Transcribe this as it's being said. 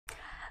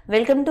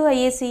Welcome to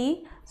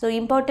IACE. So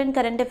important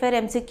current affair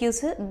MCQs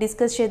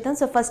discuss చేద్దాం.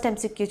 So first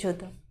MCQ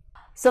చూద్దాం.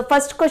 So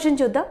first question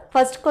చూద్దాం.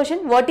 First question,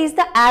 what is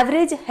the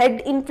average head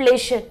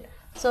inflation?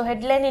 So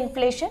headline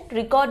inflation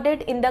recorded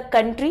in the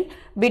country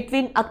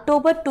between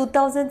October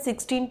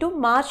 2016 to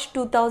March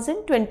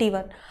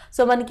 2021.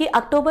 So మనకి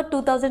October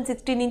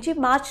 2016 నుంచి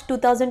March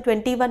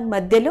 2021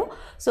 మధ్యలో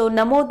so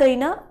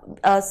నమోదైన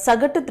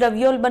సగటు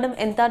ద్రవ్యోల్బణం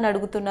ఎంత అని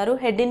అడుగుతున్నారు.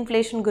 హెడ్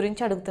ఇన్ఫ్లేషన్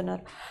గురించి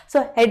అడుగుతున్నారు. సో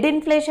హెడ్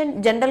ఇన్ఫ్లేషన్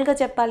జనరల్గా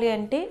చెప్పాలి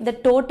అంటే the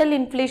total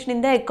inflation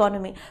in the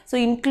economy. So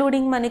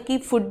including మనకి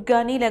ఫుడ్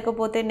కానీ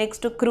లేకపోతే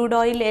నెక్స్ట్ క్రూడ్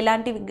ఆయిల్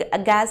ఎలాంటి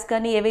గ్యాస్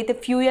కానీ ఏవైతే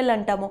ఫ్యూయల్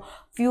అంటామో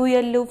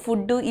ఫ్యూయల్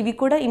ఫుడ్ ఇవి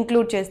కూడా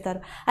ఇంక్లూడ్ చేస్తారు.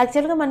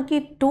 యాక్చువల్గా మనకి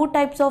 2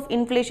 టైప్స్ ఆఫ్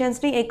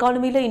ఇన్ఫ్లేషన్స్ని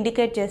ఎకానమీలో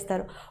ఇండికేట్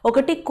చేస్తారు.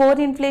 ఒకటి కోర్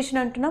ఇన్ఫ్లేషన్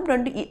అంటున్నాం,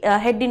 రెండు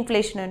హెడ్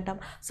ఇన్ఫ్లేషన్ అంటాం.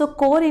 సో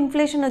కోర్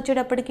ఇన్ఫ్లేషన్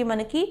వచ్చేటప్పటికి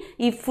మనకి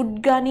ఈ ఫుడ్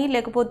కానీ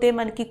లేకపోతే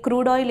మనకి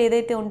క్రూడ్ ఆయిల్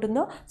ఏదైతే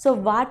ఉంటుందో సో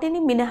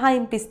వాటిని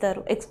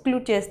మినహాయింపిస్తారు,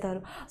 ఎక్స్క్లూడ్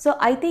చేస్తారు. సో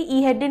అయితే ఈ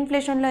హెడ్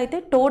ఇన్ఫ్లేషన్లో అయితే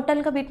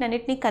టోటల్గా వీటిని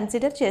అన్నిటిని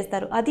కన్సిడర్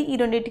చేస్తారు. అది ఈ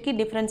రెండింటికి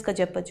డిఫరెన్స్గా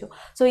చెప్పొచ్చు.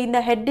 So in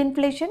the head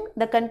inflation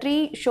the country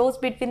shows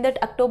between that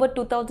October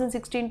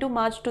 2016 to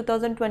March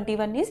 2021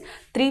 is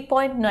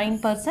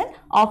 3.9%.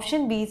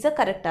 Option B is the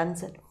correct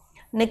answer.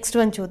 Next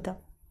one చూద్దాం.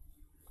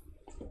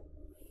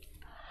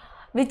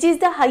 Which is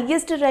the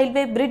highest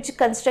railway bridge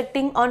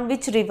constructing on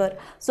which river?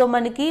 So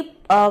మనకి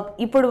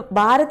ఇప్పుడు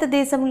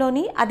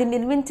భారతదేశంలోని అది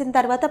నిర్మించిన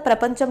తర్వాత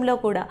ప్రపంచంలో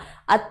కూడా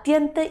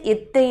అత్యంత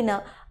ఎత్తైన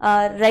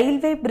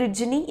రైల్వే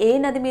బ్రిడ్జ్ని ఏ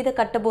నది మీద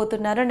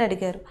కట్టబోతున్నారు అని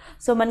అడిగారు.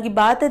 సో మనకి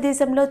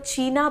భారతదేశంలో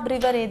చీనాబ్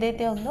రివర్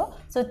ఏదైతే ఉందో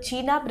సో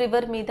చీనాబ్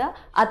రివర్ మీద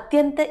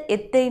అత్యంత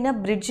ఎత్తైన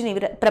బ్రిడ్జ్ని,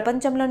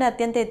 ప్రపంచంలోనే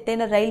అత్యంత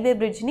ఎత్తైన రైల్వే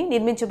బ్రిడ్జ్ని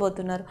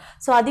నిర్మించబోతున్నారు.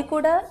 సో అది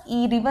కూడా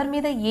ఈ రివర్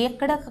మీద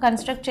ఎక్కడ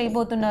కన్స్ట్రక్ట్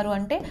చేయబోతున్నారు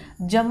అంటే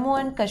జమ్మూ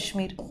అండ్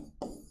కాశ్మీర్.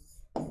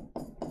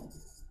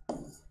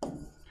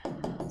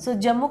 సో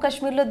జమ్మూ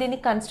కాశ్మీర్లో దీన్ని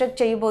కన్స్ట్రక్ట్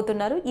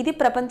చేయబోతున్నారు. ఇది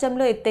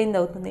ప్రపంచంలో ఎత్తైనది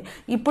అవుతుంది.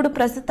 ఇప్పుడు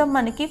ప్రస్తుతం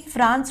మనకి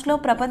ఫ్రాన్స్లో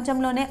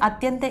ప్రపంచంలోనే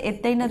అత్యంత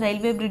ఎత్తైన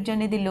రైల్వే బ్రిడ్జ్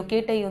అనేది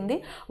లొకేట్ అయ్యి ఉంది.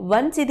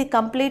 వన్స్ ఇది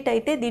కంప్లీట్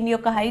అయితే దీని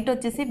యొక్క హైట్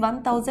వచ్చేసి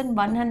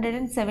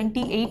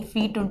 1178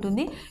 ఫీట్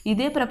ఉంటుంది.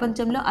 ఇదే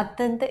ప్రపంచంలో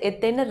అత్యంత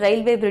ఎత్తైన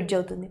రైల్వే బ్రిడ్జ్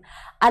అవుతుంది.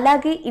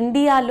 అలాగే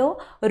ఇండియాలో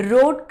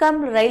రోడ్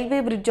కమ్ రైల్వే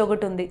బ్రిడ్జ్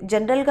ఒకటి ఉంది.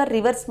 జనరల్గా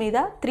రివర్స్ మీద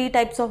 3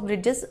 టైప్స్ ఆఫ్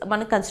బ్రిడ్జెస్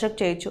మనం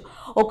కన్స్ట్రక్ట్ చేయొచ్చు.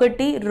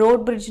 ఒకటి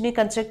రోడ్ బ్రిడ్జ్ని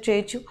కన్స్ట్రక్ట్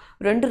చేయొచ్చు,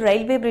 2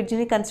 రైల్వే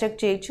బ్రిడ్జ్ని కన్స్ట్రక్ట్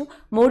చేయొచ్చు,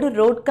 3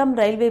 రోడ్ కమ్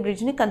రైల్వే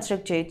బ్రిడ్జ్ని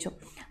కన్స్ట్రక్ట్ చేయొచ్చు.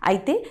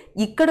 అయితే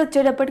ఇక్కడ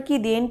వచ్చేటప్పటికి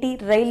ఇది ఏంటి,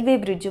 రైల్వే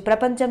బ్రిడ్జ్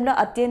ప్రపంచంలో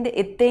అత్యంత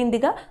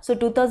ఎత్తైందిగా సో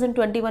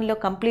 2021లో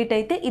కంప్లీట్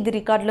అయితే ఇది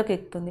రికార్డులోకి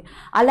ఎక్కుతుంది.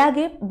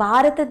 అలాగే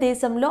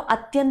భారతదేశంలో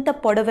అత్యంత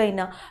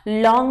పొడవైన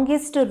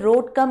longest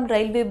road come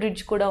railway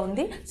bridge కూడా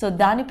ఉంది. సో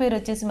దాని పేరు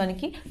వచ్చేసి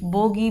మనకి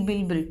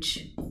బోగీబిల్ బ్రిడ్జ్.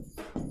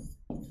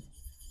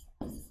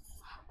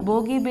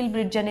 బోగీబిల్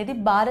బ్రిడ్జ్ అనేది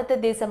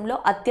భారతదేశంలో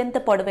అత్యంత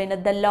పొడవైన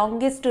the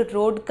longest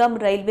road come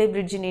railway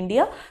bridge in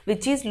India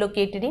which is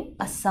located in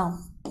Assam.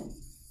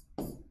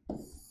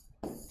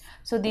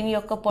 So దీని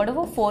యొక్క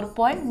పొడవు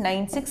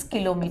 4.96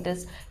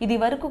 కిలోమీటర్స్. ఇది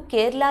వరకు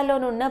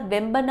కేరళలోనున్న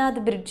వెంబనాథ్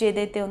బ్రిడ్జ్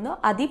ఏదైతే ఉందో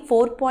అది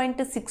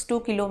 4.62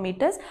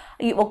 కిలోమీటర్స్.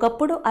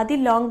 ఒకప్పుడు అది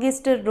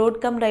longest road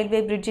come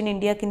railway bridge in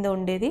India కింద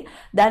ఉండేది.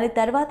 దాని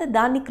తర్వాత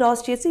దాన్ని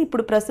క్రాస్ చేసి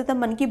ఇప్పుడు ప్రస్తుతం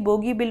మనకి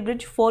బోగీబిల్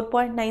బ్రిడ్జ్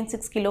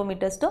 4.96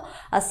 కిలోమీటర్స్తో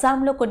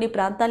అస్సాంలో కొన్ని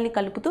ప్రాంతాలని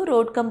కలుపుతూ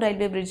రోడ్ కమ్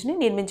రైల్వే బ్రిడ్జ్ని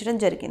నిర్మించడం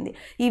జరిగింది.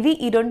 ఇవి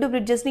ఈ 2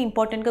 బ్రిడ్జెస్ని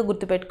ఇంపార్టెంట్గా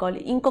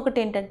గుర్తుపెట్టుకోవాలి.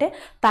 ఇంకొకటి ఏంటంటే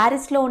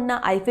ప్యారిస్లో ఉన్న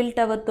ఐఫిల్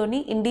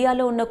టవర్తోని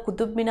ఇండియాలో ఉన్న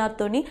కుతుబ్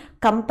మినార్తోని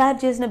కంపేర్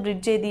చేసిన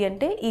బ్రిడ్జ్ ఏది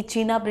అంటే ఈ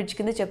చీనా బ్రిడ్జ్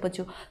కింద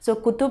చెప్పొచ్చు. సో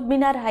కుతుబ్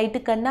మినార్ హైట్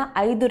కన్నా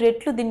 5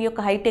 రెట్లు దీని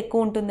యొక్క హైట్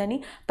ఎక్కువ ఉంటుందని,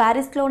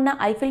 ప్యారిస్లో ఉన్న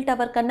ఐఫిల్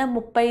టవర్ కన్నా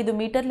 35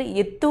 మీటర్ల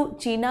ఎత్తు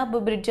చీనా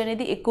బ్రిడ్జ్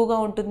అనేది ఎక్కువగా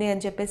ఉంటుంది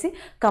అని చెప్పేసి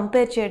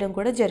కంపేర్ చేయడం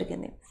కూడా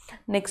జరిగింది.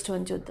 నెక్స్ట్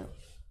వన్ చూద్దాం.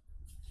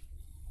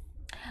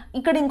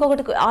 ఇక్కడ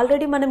ఇంకొకటి,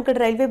 ఆల్రెడీ మనం ఇక్కడ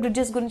రైల్వే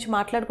బ్రిడ్జెస్ గురించి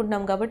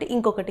మాట్లాడుకుంటున్నాం కాబట్టి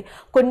ఇంకొకటి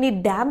కొన్ని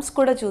డ్యామ్స్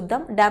కూడా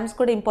చూద్దాం. డ్యామ్స్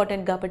కూడా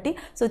ఇంపార్టెంట్ కాబట్టి.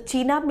 సో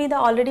చీనాబ్ మీద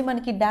ఆల్రెడీ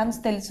మనకి డ్యామ్స్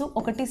తెలుసు.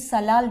 ఒకటి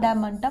సలాల్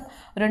డ్యామ్ అంటాం,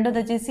 రెండోది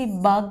వచ్చేసి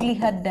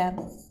బాగ్లిహర్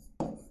డ్యామ్.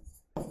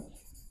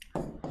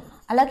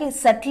 అలాగే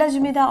సట్లజ్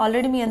మీద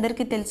ఆల్రెడీ మీ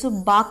అందరికీ తెలుసు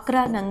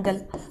Bhakra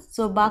Nangal.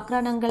 So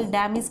Bhakra Nangal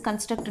dam is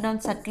constructed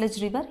on Sutlej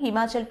river,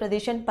 Himachal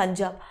Pradesh and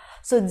Punjab.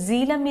 So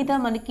Jhelum మీద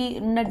మనకి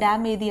ఉన్న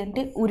డ్యామ్ ఏది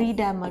అంటే ఉరీ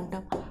డ్యామ్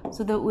అంటాం.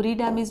 So the Uri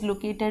dam is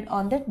located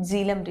on that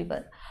Jhelum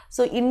river.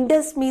 So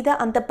Indus మీద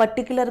అంత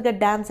పర్టికులర్గా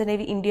డ్యామ్స్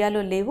అనేవి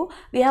ఇండియాలో లేవు.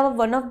 We have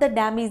one of the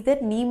dam is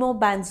that Nemo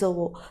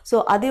బ్యాన్జోవో. So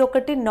అది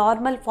ఒకటి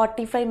నార్మల్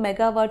 45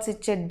 మెగావాట్స్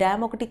ఇచ్చే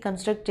డ్యామ్ ఒకటి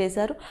కన్స్ట్రక్ట్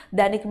చేశారు.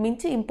 దానికి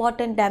మించి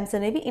ఇంపార్టెంట్ డ్యామ్స్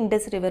అనేవి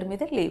ఇండస్ రివర్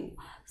మీద లేవు.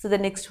 సో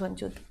ద నెక్స్ట్ వన్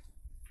చూద్దాం.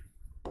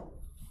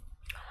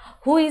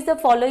 Who is the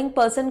following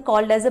person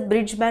called as a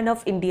bridge man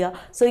of India?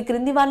 So ఈ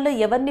క్రింది వాళ్ళలో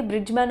ఎవరిని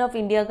బ్రిడ్జ్ మ్యాన్ ఆఫ్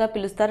ఇండియాగా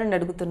పిలుస్తారని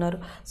అడుగుతున్నారు.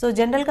 సో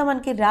జనరల్గా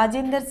మనకి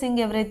రాజేందర్ సింగ్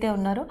ఎవరైతే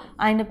ఉన్నారో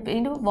ఆయన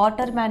పేరు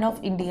water man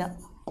of India.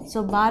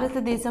 So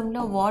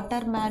భారతదేశంలో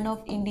వాటర్ మ్యాన్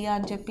ఆఫ్ ఇండియా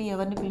అని చెప్పి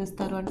ఎవరిని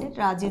పిలుస్తారు అంటే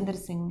రాజేందర్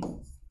సింగ్ని.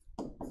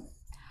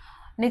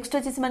 నెక్స్ట్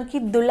వచ్చేసి మనకి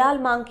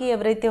దులాల్ మాంకీ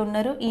ఎవరైతే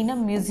ఉన్నారో ఈయన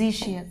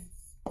మ్యూజిషియన్,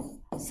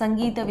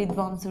 సంగీత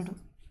విద్వాంసుడు.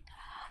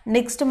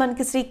 నెక్స్ట్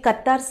మనకి శ్రీ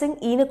కర్తార్ సింగ్,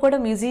 ఈయన కూడా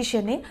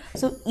మ్యూజిషియనే.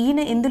 సో ఈయన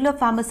ఎందులో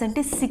ఫేమస్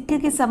అంటే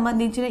సిక్కి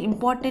సంబంధించిన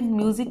ఇంపార్టెంట్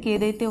మ్యూజిక్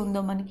ఏదైతే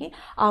ఉందో మనకి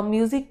ఆ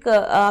మ్యూజిక్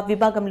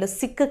విభాగంలో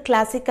సిక్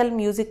క్లాసికల్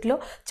మ్యూజిక్లో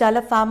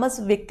చాలా ఫేమస్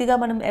వ్యక్తిగా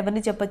మనం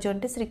ఎవరిని చెప్పొచ్చు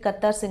అంటే శ్రీ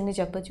కర్తార్ సింగ్ని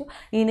చెప్పొచ్చు.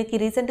 ఈయనకి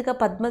రీసెంట్గా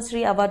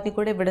పద్మశ్రీ అవార్డుని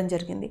కూడా ఇవ్వడం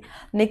జరిగింది.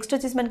 నెక్స్ట్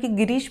వచ్చేసి మనకి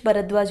గిరీష్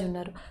భరద్వాజ్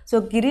ఉన్నారు. So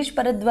Girish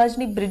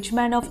భరద్వాజ్ని bridge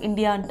man of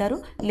India అంటారు,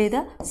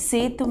 లేదా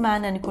సేతు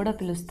మ్యాన్ అని కూడా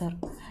పిలుస్తారు.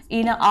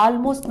 ఈయన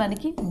ఆల్మోస్ట్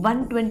మనకి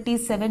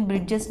 127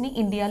 బ్రిడ్జెస్ని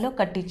ఇండియాలో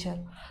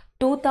కట్టించారు.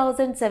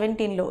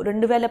 2017లో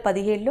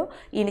 2017లో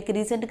ఈయనకి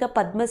రీసెంట్గా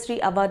పద్మశ్రీ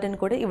అవార్డుని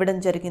కూడా ఇవ్వడం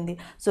జరిగింది.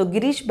 So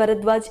Girish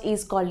Bharadwaj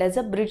is called as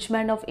a bridge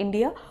man of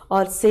India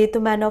are Setu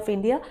man of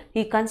India.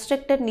 ఈ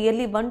కన్స్ట్రక్టెడ్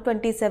నియర్లీ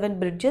 127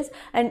 బ్రిడ్జెస్.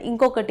 అండ్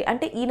ఇంకొకటి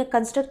అంటే ఈయన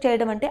కన్స్ట్రక్ట్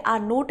చేయడం అంటే ఆ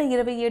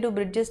 127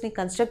 బ్రిడ్జెస్ని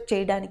కన్స్ట్రక్ట్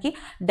చేయడానికి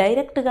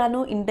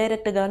డైరెక్ట్గాను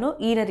ఇండైరెక్ట్గాను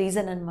ఈయన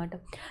రీజన్ అనమాట.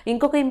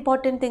 ఇంకొక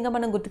ఇంపార్టెంట్ థింగ్గా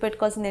మనం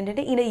గుర్తుపెట్టుకోవాల్సింది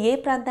ఏంటంటే ఈయన ఏ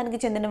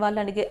ప్రాంతానికి చెందిన వాళ్ళు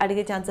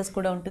అడిగే ఛాన్సెస్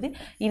కూడా ఉంటుంది.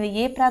 ఈయన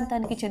ఏ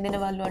ప్రాంతానికి చెందిన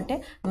వాళ్ళు అంటే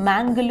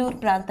మ్యాంగళూరు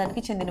ప్రాంతానికి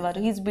చెందినవారు.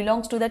 He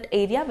belongs to that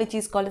area which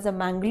is called as a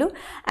Mangalore,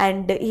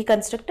 and he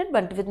constructed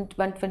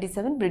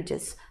 127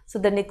 bridges. So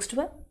the next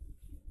one,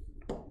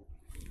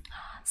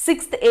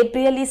 6th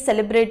April is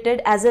celebrated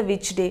as a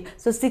which day?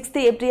 So 6th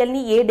April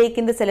ని ఏ డే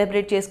కింద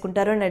celebrate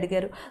చేసుకుంటారు అని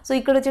అడిగారు. So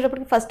ఇక్కడ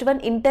వచ్చేటప్పటికి first one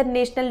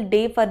international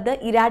day for the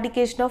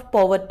eradication of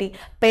poverty.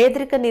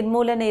 పేదరిక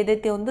నిర్మూలన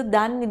ఏదైతే ఉందో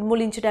దాన్ని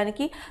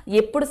నిర్మూలించడానికి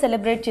ఎప్పుడు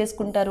సెలబ్రేట్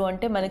చేసుకుంటారు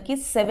అంటే మనకి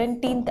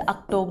 17th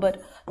October.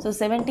 So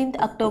 17th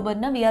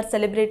Octoberన we are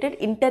celebrated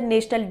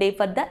international day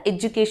for the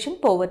education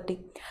poverty.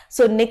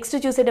 So next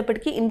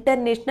చూసేటప్పటికి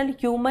ఇంటర్నేషనల్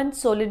హ్యూమన్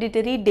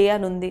సోలిడిటరీ డే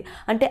అని ఉంది.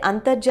 అంటే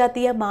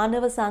అంతర్జాతీయ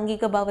మానవ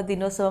సాంఘిక భావ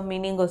దినోత్సవం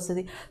మీనింగ్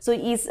వస్తుంది. సో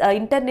ఈ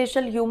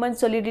ఇంటర్నేషనల్ హ్యూమన్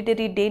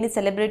సోలిడిటరీ డేని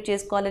సెలబ్రేట్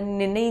చేసుకోవాలని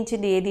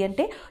నిర్ణయించింది ఏది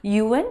అంటే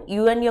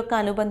యుఎన్ యొక్క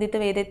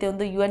అనుబంధితం ఏదైతే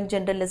ఉందో యుఎన్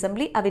జనరల్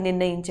అసెంబ్లీ అవి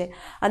నిర్ణయించాయి.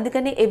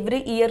 అందుకని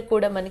ఎవ్రీ ఇయర్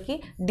కూడా మనకి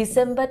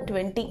డిసెంబర్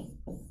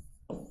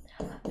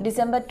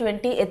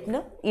 20th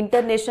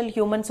ఇంటర్నేషనల్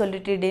హ్యూమన్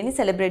సోలిడిటరీ డేని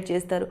సెలబ్రేట్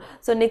చేస్తారు.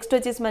 సో నెక్స్ట్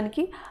వచ్చేసి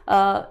మనకి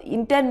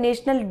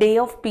ఇంటర్నేషనల్ డే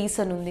ఆఫ్ పీస్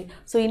అని ఉంది.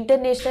 సో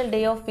ఇంటర్నేషనల్ డే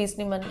ఆఫ్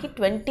పీస్ని మనకి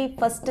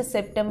 21st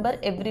September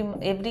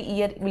every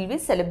year will be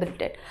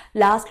celebrated.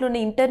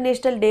 లాస్ట్లోనే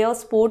international day of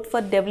sport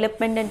for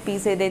development and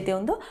piece ఏదైతే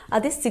ఉందో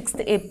అది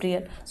 6th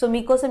April. సో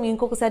మీకోసం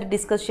ఇంకొకసారి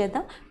డిస్కస్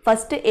చేద్దాం.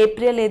 1st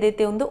April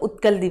ఏదైతే ఉందో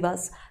ఉత్కల్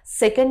దివాస్.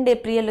 2nd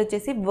April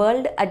వచ్చేసి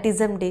world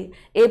autism day.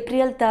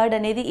 April 3rd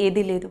అనేది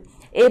ఏది లేదు.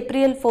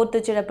 April 4th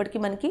వచ్చేటప్పటికి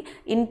మనకి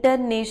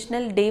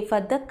international day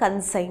for the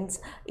conscience.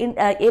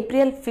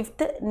 April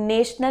 5th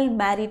national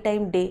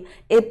maritime day.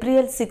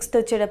 April 6th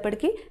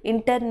వచ్చేటప్పటికి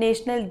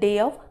international day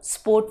of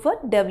sport for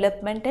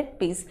development and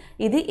piece.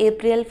 ఇది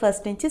April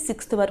 1st నుంచి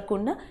 6th వరకు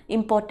ఉన్న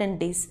ఇంపార్టెంట్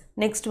డేస్.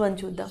 నెక్స్ట్ వన్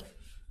చూద్దాం.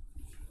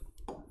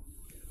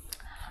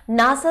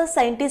 NASA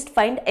scientist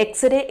find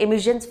x ray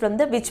emissions from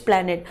the which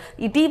planet.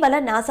 ఇటీవల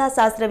NASA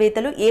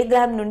శాస్త్రవేత్తలు ఏ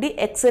గ్రహం నుండి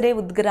ఎక్స్రే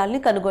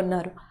ఉద్గారాల్ని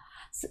కనుగొన్నారు.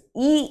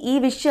 ఈ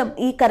విషయం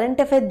ఈ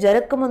కరెంట్ అఫైర్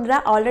జరగకముందర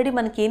ఆల్రెడీ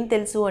మనకి ఏం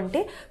తెలుసు అంటే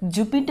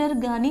జూపిటర్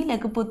కానీ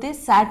లేకపోతే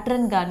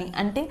సాటర్న్ కానీ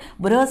అంటే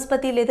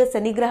బృహస్పతి లేదా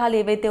శని గ్రహాలు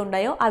ఏవైతే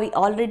ఉన్నాయో అవి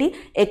ఆల్రెడీ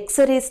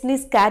ఎక్స్రేస్ని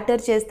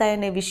స్కాటర్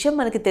చేస్తాయనే విషయం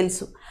మనకి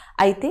తెలుసు.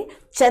 అయితే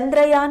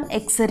చంద్రయాన్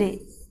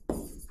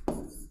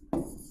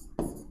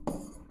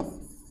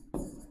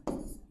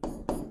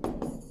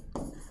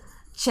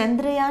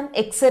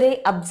ఎక్స్రే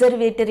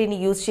అబ్జర్వేటరీని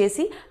యూజ్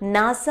చేసి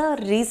NASA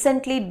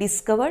recently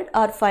discovered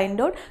are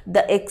find out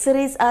the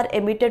X-rays are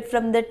emitted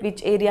from that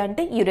which area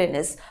అంటే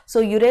యురేనస్. సో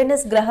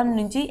యురేనస్ గ్రహం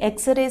నుంచి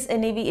ఎక్స్రేస్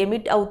అనేవి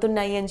ఎమిట్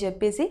అవుతున్నాయి అని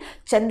చెప్పేసి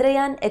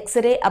చంద్రయాన్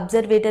ఎక్స్రే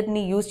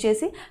అబ్జర్వేటర్ని యూజ్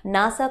చేసి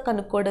నాసా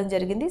కనుక్కోవడం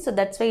జరిగింది. So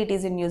that's why it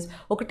is in news.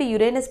 ఒకటి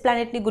యురేనస్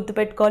ప్లానెట్ని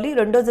గుర్తుపెట్టుకోవాలి.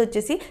 రెండోది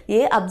వచ్చేసి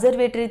ఏ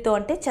అబ్జర్వేటరీతో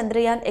అంటే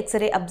చంద్రయాన్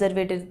ఎక్స్రే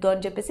అబ్జర్వేటరీతో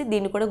అని చెప్పేసి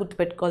దీన్ని కూడా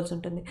గుర్తుపెట్టుకోవాల్సి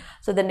ఉంటుంది.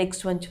 సో ద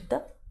నెక్స్ట్ వన్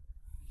చూద్దాం.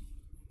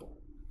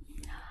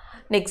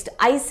 Next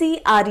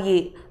ICRA.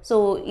 సో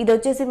ఇది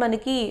వచ్చేసి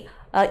మనకి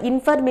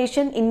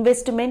information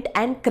investment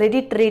and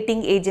credit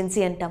rating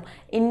agency అంటాం.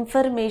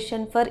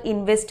 Information for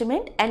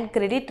investment and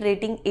credit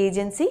rating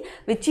agency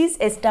which is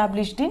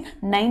established in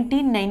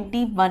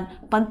 1991.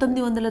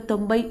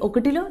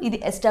 1991లో ఇది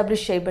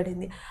ఎస్టాబ్లిష్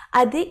చేయబడింది.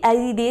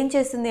 ఇది ఏం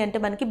చేస్తుంది అంటే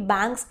మనకి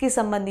బ్యాంక్స్కి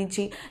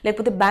సంబంధించి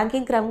లేకపోతే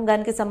బ్యాంకింగ్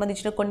రంగానికి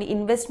సంబంధించిన కొన్ని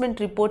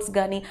ఇన్వెస్ట్మెంట్ రిపోర్ట్స్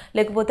కానీ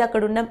లేకపోతే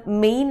అక్కడ ఉన్న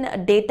మెయిన్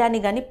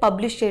డేటాని కానీ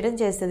పబ్లిష్ చేయడం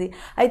చేస్తుంది.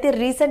 అయితే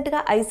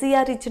రీసెంట్గా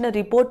ICR ఇచ్చిన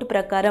రిపోర్ట్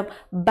ప్రకారం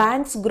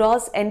banks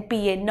gross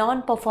NPA non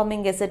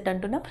performing asset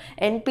అంటున్నాం.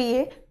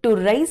 NPA to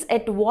rise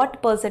at what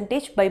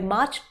percentage by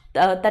March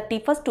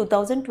 31st,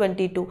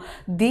 2022.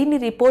 దీని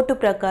రిపోర్టు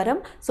ప్రకారం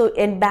సో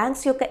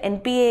బ్యాంక్స్ యొక్క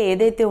NPA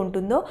ఏదైతే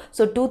ఉంటుందో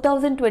సో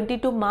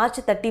 2022 March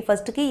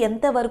 31st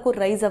ఎంతవరకు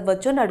రైజ్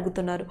అవ్వచ్చు అని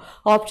అడుగుతున్నారు.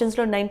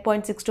 ఆప్షన్స్లో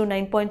 9.6 to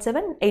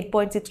 9.7,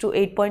 8.6 to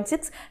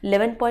 8.6,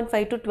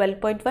 11.5 to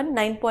 12.1,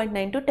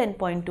 9.9 to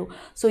 10.2.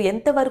 So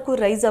ఎంతవరకు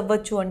రైజ్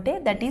అవ్వచ్చు అంటే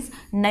దట్ ఈస్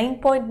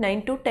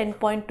 9.9 to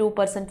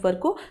 10.2%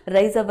 వరకు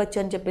రైజ్ అవ్వచ్చు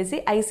అని చెప్పేసి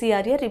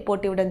ICRA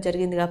రిపోర్ట్ ఇవ్వడం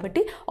జరిగింది.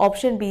 కాబట్టి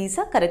option B is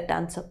a correct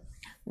answer.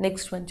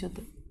 Next one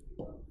చూద్దాం.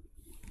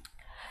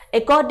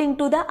 According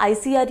to the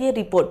ICRA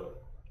report,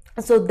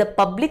 So the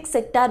public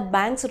sector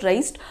banks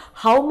raised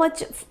how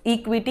much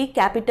equity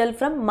capital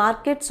from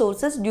market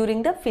sources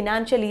during the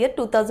financial year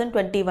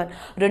 2021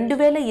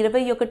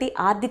 2021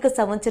 ఆర్థిక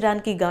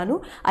సంవత్సరానికి గాను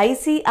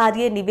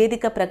ICRA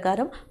నివేదిక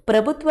ప్రకారం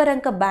ప్రభుత్వ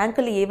రంగ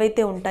బ్యాంకులు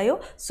ఏవైతే ఉంటాయో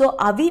సో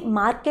అవి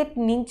మార్కెట్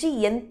నుంచి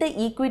ఎంత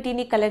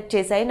ఈక్విటీని కలెక్ట్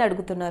చేశాయని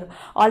అడుగుతున్నారు.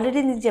 ఆల్రెడీ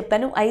నేను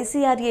చెప్పాను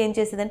ICRA ఏం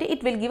చేసేదంటే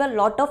it will give a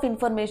lot of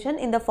information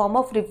in the form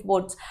of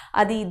reports.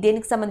 అది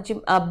దేనికి సంబంధించి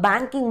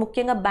బ్యాంకింగ్,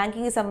 ముఖ్యంగా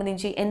బ్యాంకింగ్కి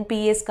సంబంధించి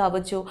NPAs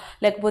కావచ్చు,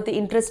 లేకపోతే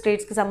ఇంట్రెస్ట్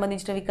రేట్స్కి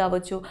సంబంధించినవి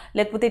కావచ్చు,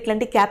 లేకపోతే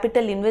ఇట్లాంటి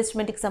క్యాపిటల్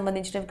ఇన్వెస్ట్మెంట్కి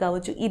సంబంధించినవి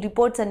కావచ్చు. ఈ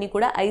రిపోర్ట్స్ అన్నీ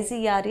కూడా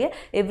ICRA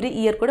ఎవ్రీ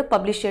ఇయర్ కూడా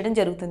పబ్లిష్ చేయడం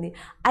జరుగుతుంది.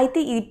 అయితే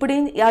ఇప్పుడు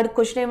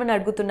క్వశ్చన్ ఏమని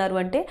అడుగుతున్నారు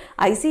అంటే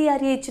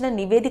ICRA ఇచ్చిన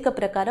నివేదిక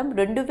ప్రకారం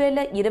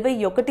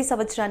 2021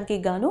 సంవత్సరానికి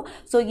గాను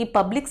సో ఈ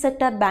పబ్లిక్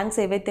సెక్టార్ బ్యాంక్స్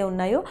ఏవైతే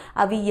ఉన్నాయో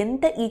అవి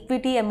ఎంత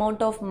ఈక్విటీ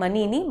అమౌంట్ ఆఫ్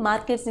మనీని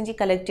మార్కెట్స్ నుంచి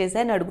కలెక్ట్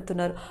చేశాయని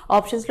అడుగుతున్నారు.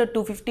 ఆప్షన్స్లో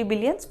 250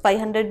 billions,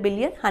 500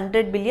 billion,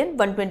 100 billion,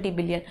 120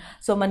 billion.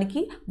 So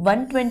మనకి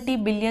 120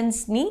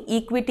 బిలియన్స్ని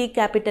ఈక్విటీ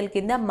క్యాపిటల్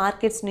కింద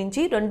మార్కెట్స్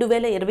నుంచి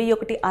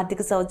 2021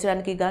 ఆర్థిక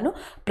సంవత్సరానికి గాను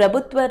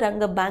ప్రభుత్వ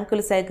రంగ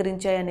బ్యాంకులు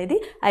సేకరించాయనేది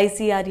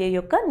ICRA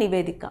యొక్క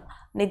నివేదిక.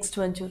 నెక్స్ట్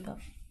వన్ చూద్దాం.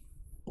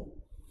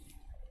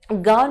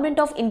 Government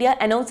of India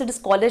announced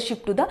scholarship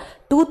to the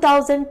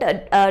 2000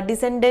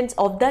 descendants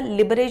of the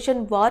liberation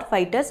war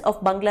fighters of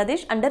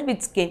Bangladesh under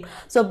which scheme?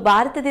 So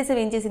భారతదేశం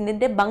ఏం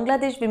చేసిందంటే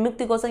బంగ్లాదేశ్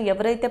విముక్తి కోసం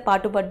ఎవరైతే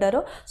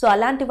పాటుపడ్డారో సో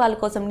అలాంటి వాళ్ళ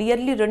కోసం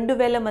నియర్లీ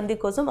 2000 మంది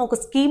కోసం ఒక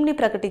స్కీమ్ని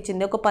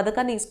ప్రకటించింది, ఒక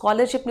పథకాన్ని,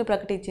 స్కాలర్షిప్ని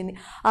ప్రకటించింది.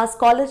 ఆ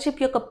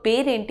స్కాలర్షిప్ యొక్క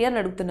పేరు ఏంటి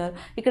అని అడుగుతున్నారు.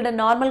 ఇక్కడ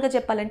నార్మల్గా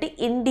చెప్పాలంటే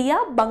ఇండియా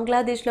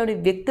బంగ్లాదేశ్లోని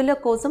వ్యక్తుల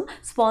కోసం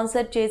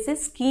స్పాన్సర్ చేసే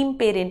స్కీమ్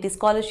పేరేంటి,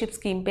 స్కాలర్షిప్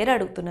స్కీమ్ పేరు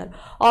అడుగుతున్నారు.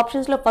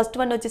 ఆప్షన్స్లో ఫస్ట్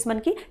వన్ వచ్చేసి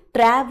మనకి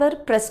ట్రావర్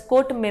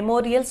ప్రెస్కోట్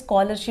మెమోరియల్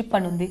స్కాలర్షిప్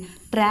అని ఉంది.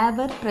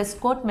 ట్రావర్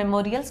ప్రెస్కోట్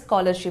మెమోరియల్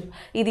స్కాలర్షిప్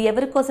ఇది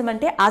ఎవరి కోసం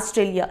అంటే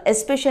ఆస్ట్రేలియా,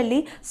 ఎస్పెషల్లీ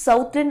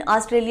సౌత్రన్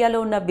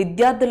ఆస్ట్రేలియాలో ఉన్న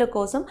విద్యార్థుల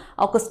కోసం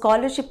ఒక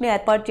స్కాలర్షిప్ని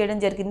ఏర్పాటు చేయడం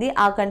జరిగింది.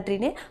 ఆ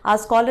కంట్రీనే, ఆ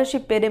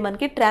స్కాలర్షిప్ పేరే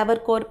మనకి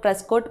ట్రావర్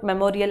ప్రెస్కోట్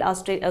మెమోరియల్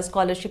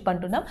స్కాలర్షిప్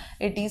అంటున్నాం.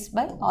 It is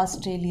by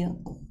Australia.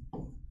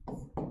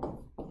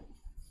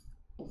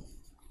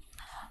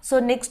 So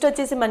next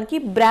వచ్చేసి మనకి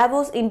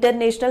బ్రావోస్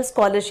ఇంటర్నేషనల్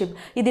స్కాలర్షిప్.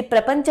 ఇది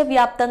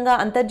ప్రపంచవ్యాప్తంగా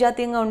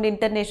అంతర్జాతీయంగా ఉండే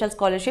ఇంటర్నేషనల్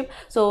స్కాలర్షిప్.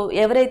 సో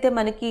ఎవరైతే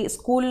మనకి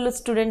స్కూల్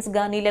స్టూడెంట్స్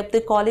కానీ లేకపోతే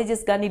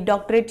కాలేజెస్ కానీ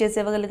డాక్టరేట్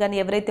చేసేవాళ్ళు కానీ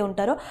ఎవరైతే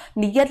ఉంటారో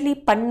నియర్లీ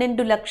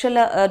 12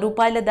 లక్షల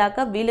రూపాయల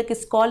దాకా వీళ్ళకి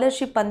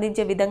స్కాలర్షిప్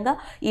అందించే విధంగా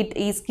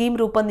ఈ స్కీమ్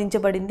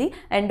రూపొందించబడింది.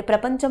 అండ్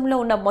ప్రపంచంలో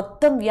ఉన్న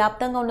మొత్తం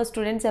వ్యాప్తంగా ఉన్న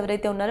స్టూడెంట్స్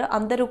ఎవరైతే ఉన్నారో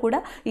అందరూ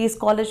కూడా ఈ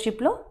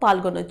స్కాలర్షిప్లో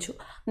పాల్గొనవచ్చు.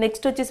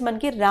 నెక్స్ట్ వచ్చేసి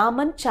మనకి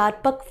రామన్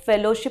చార్పక్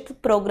ఫెలోషిప్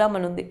ప్రోగ్రామ్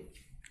అని ఉంది.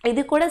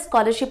 ఇది కూడా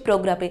స్కాలర్షిప్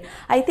ప్రోగ్రామే.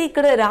 అయితే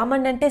ఇక్కడ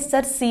రామన్ అంటే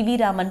సర్ సివి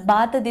రామన్,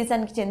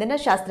 భారతదేశానికి చెందిన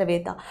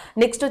శాస్త్రవేత్త.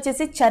 నెక్స్ట్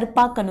వచ్చేసి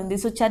చర్పాక్ అని ఉంది.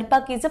 So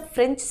చర్పాక్ is a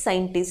French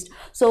scientist.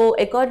 So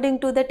according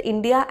to that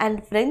India and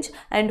French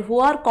and who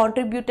are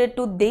contributed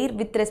to their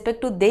with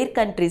respect to their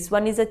countries.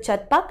 One is a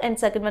చర్పాక్ and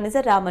second one is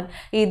a Raman.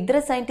 ఈ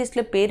ఇద్దరు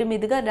సైంటిస్టుల పేరు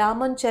మీదుగా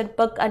రామన్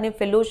చర్పక్ అనే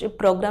fellowship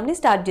ప్రోగ్రామ్ని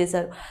start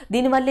చేశారు.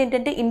 దీనివల్ల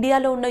ఏంటంటే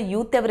ఇండియాలో ఉన్న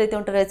యూత్ ఎవరైతే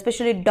ఉంటారో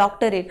ఎస్పెషల్లీ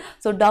డాక్టరేట్,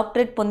 సో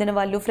డాక్టరేట్ పొందిన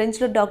వాళ్ళు,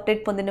 ఫ్రెంచ్లో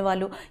డాక్టరేట్ పొందిన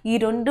వాళ్ళు, ఈ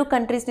రెండు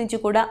కంట్రీస్ నుంచి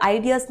కూడా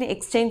ఐడియాస్ని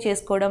ఎక్స్చేంజ్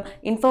చేసుకోవడం,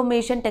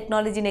 ఇన్ఫర్మేషన్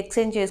టెక్నాలజీని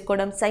ఎక్స్చేంజ్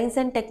చేసుకోవడం, సైన్స్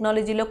అండ్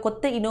టెక్నాలజీలో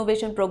కొత్త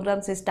ఇన్నోవేషన్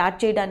ప్రోగ్రామ్స్ని స్టార్ట్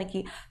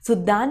చేయడానికి సో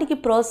దానికి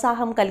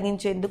ప్రోత్సాహం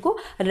కలిగించేందుకు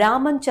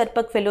రామన్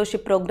చర్పక్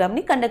ఫెలోషిప్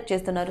ప్రోగ్రామ్ని కండక్ట్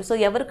చేస్తున్నారు. సో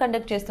ఎవరు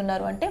కండక్ట్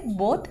చేస్తున్నారు అంటే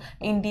both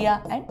India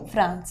and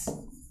France.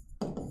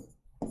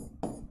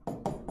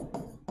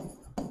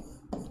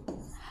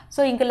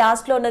 So ఇంకా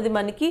లాస్ట్లో ఉన్నది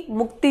మనకి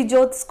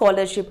ముక్తిజోత్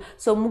scholarship.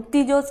 So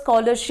ముక్తిజోత్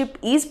scholarship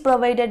is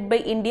provided by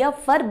India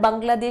for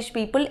Bangladesh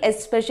people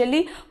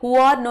especially who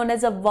are known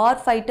as a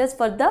war fighters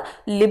for the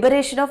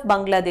liberation of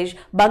Bangladesh.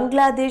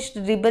 Bangladesh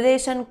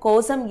liberation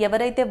కోసం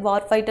ఎవరైతే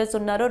వార్ ఫైటర్స్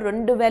ఉన్నారో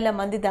 2000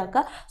 మంది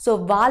దాకా, సో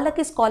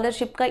వాళ్ళకి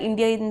స్కాలర్షిప్గా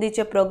ఇండియా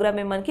అందించే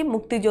ప్రోగ్రామే మనకి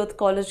ముక్తిజోత్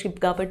స్కాలర్షిప్.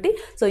 కాబట్టి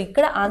సో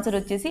ఇక్కడ ఆన్సర్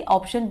వచ్చేసి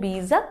option B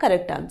is the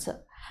correct answer.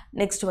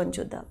 Next one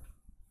చూద్దాం.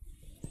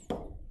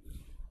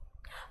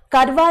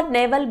 కర్వార్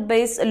naval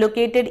base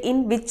located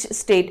in which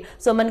state.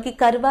 So మనకి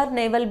కర్వార్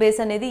నేవల్ బేస్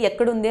అనేది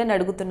ఎక్కడుంది అని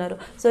అడుగుతున్నారు.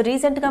 సో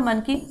రీసెంట్గా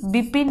మనకి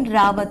బిపిన్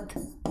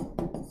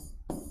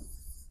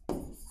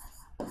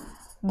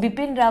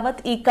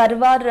రావత్ ఈ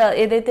కర్వార్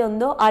ఏదైతే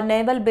ఉందో ఆ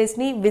నేవల్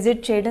బేస్ని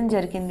విజిట్ చేయడం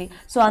జరిగింది.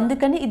 సో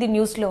అందుకని ఇది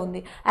న్యూస్లో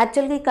ఉంది.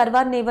 యాక్చువల్గా ఈ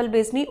కర్వార్ నేవల్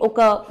బేస్ని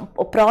ఒక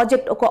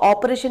ప్రాజెక్ట్, ఒక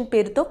ఆపరేషన్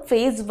పేరుతో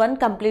phase 1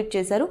 కంప్లీట్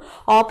చేశారు.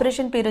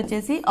 ఆపరేషన్ పేరు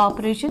వచ్చేసి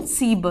operation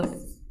Seabird.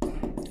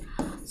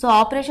 So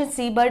operation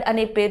Seabird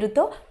అనే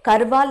పేరుతో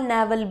Karwal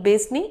naval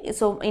బేస్ని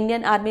so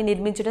Indian army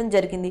నిర్మించడం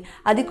జరిగింది.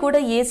 అది కూడా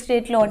ఏ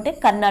స్టేట్లో అంటే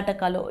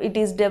కర్ణాటకలో. It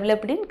is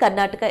developed in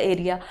Karnataka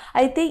area.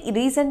 అయితే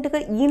రీసెంట్గా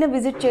ఈయన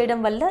విజిట్ చేయడం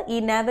వల్ల ఈ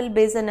నేవల్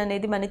బేస్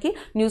అనేది మనకి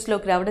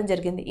న్యూస్లోకి రావడం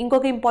జరిగింది.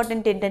 ఇంకొక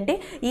ఇంపార్టెంట్ ఏంటంటే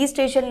ఈ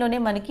స్టేషన్లోనే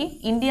మనకి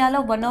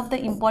ఇండియాలో వన్ ఆఫ్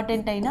ద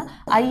ఇంపార్టెంట్ అయిన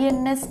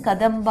INS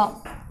కదంబ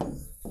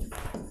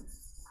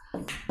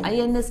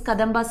ఐఎన్ఎస్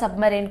కదంబా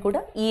సబ్మరైన్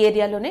కూడా ఈ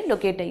ఏరియాలోనే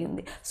లొకేట్ అయ్యి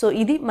ఉంది. సో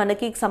ఇది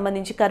మనకి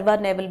సంబంధించి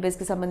కర్వార్ నేవల్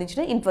బేస్కి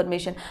సంబంధించిన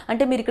ఇన్ఫర్మేషన్.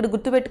 అంటే మీరు ఇక్కడ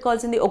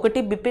గుర్తుపెట్టుకోవాల్సింది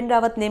ఒకటి, బిపిన్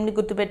రావత్ నేమ్ని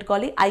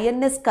గుర్తుపెట్టుకోవాలి.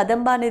 ఐఎన్ఎస్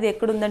కదంబా అనేది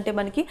ఎక్కడుందంటే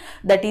మనకి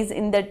that is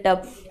in that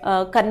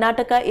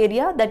Karnataka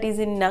area, that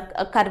is in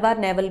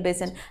కర్వార్ naval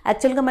basin.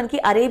 యాక్చువల్గా మనకి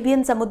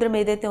అరేబియన్ సముద్రం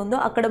ఏదైతే ఉందో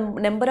అక్కడ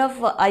నెంబర్ ఆఫ్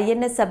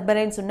ఐఎన్ఎస్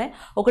సబ్మరైన్స్ ఉన్నాయి.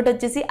 ఒకటి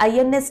వచ్చేసి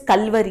ఐఎన్ఎస్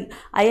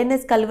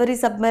కల్వరీ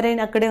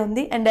సబ్మరైన్ అక్కడే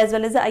ఉంది, and as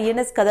well as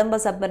INS Kadamba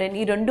submarine.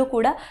 ఈ రెండు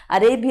కూడా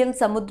అరేబియన్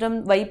సముద్రం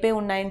వైపే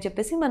ఉన్నాయని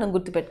చెప్పేసి మనం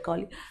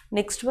గుర్తుపెట్టుకోవాలి.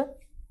 Next one,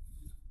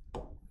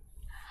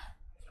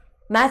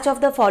 match of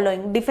the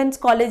following. Defence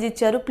college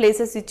ఇచ్చారు,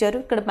 ప్లేసెస్ ఇచ్చారు,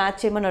 ఇక్కడ మ్యాచ్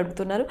చేయమని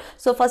అడుగుతున్నారు.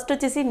 సో ఫస్ట్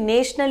వచ్చేసి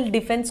national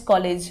defence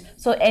college.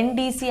 So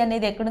NDC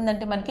అనేది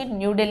ఎక్కడుందంటే మనకి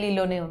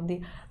న్యూఢిల్లీలోనే ఉంది.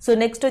 సో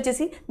నెక్స్ట్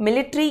వచ్చేసి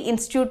military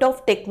institute of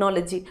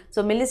technology. So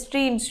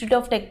military institute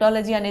of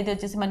technology అనేది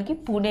వచ్చేసి మనకి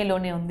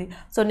పూణేలోనే ఉంది.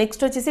 సో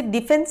నెక్స్ట్ వచ్చేసి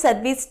defence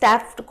service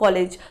staff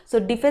college. So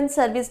defence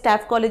service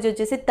staff college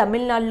వచ్చేసి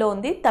తమిళనాడులో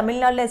ఉంది.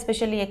 తమిళనాడులో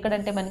ఎస్పెషల్లీ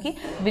ఎక్కడంటే మనకి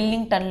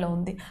విల్లింగ్టన్లో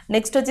ఉంది.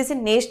 నెక్స్ట్ వచ్చేసి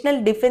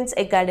national defence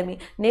academy.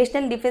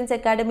 National defence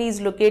academy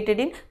is located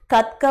in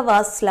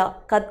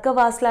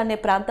కత్కవాస్లా అనే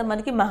ప్రాంతం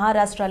మనకి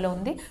మహారాష్ట్రలో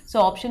ఉంది. So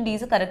option D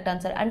is correct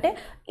answer. అంటే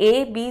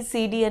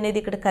ఏబిసిడి అనేది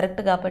ఇక్కడ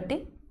కరెక్ట్ కాబట్టి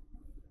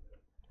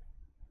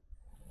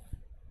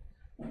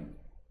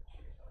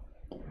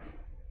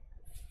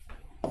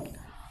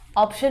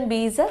option B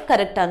is a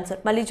correct answer.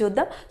 మళ్ళీ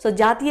చూద్దాం. సో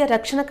జాతీయ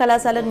రక్షణ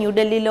కళాశాల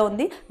న్యూఢిల్లీలో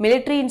ఉంది.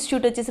 మిలిటరీ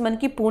ఇన్స్టిట్యూట్ వచ్చేసి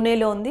మనకి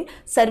పూణేలో ఉంది.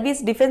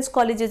 సర్వీస్ డిఫెన్స్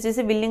కాలేజ్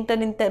వచ్చేసి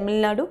విల్లింగ్టన్ ఇన్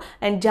తమిళనాడు.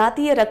 అండ్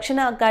జాతీయ రక్షణ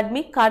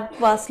academy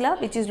కత్కవాస్లా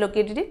which is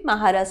located in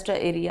Maharashtra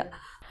area.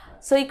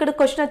 So ఇక్కడ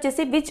క్వశ్చన్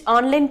వచ్చేసి which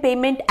online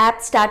payment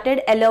app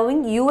started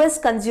allowing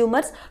US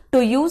consumers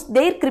to use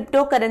there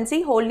crypto currency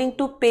holding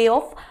to pay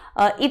of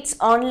it's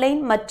online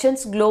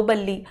merchants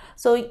globally.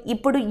 So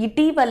ఇప్పుడు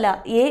ఇటీవల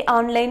ఏ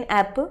online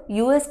app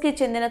యూఎస్కి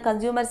చెందిన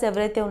consumers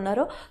ఎవరైతే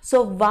ఉన్నారో so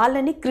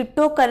వాళ్ళని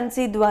crypto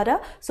currency ద్వారా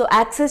so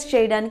access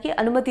చేయడానికి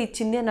అనుమతి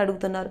ఇచ్చింది అని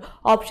అడుగుతున్నారు.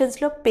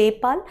 ఆప్షన్స్లో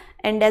PayPal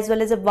and as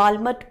well as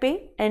Walmart pay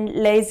and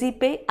lazy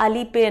pay,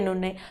 Alipay అని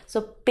ఉన్నాయి. So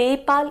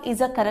PayPal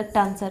is a correct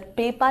answer.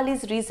 PayPal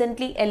is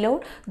recently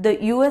allowed the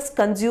US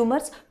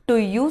consumers to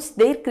use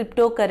their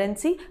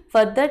cryptocurrency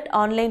for that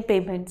online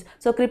payments.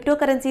 So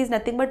cryptocurrency is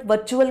nothing but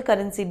virtual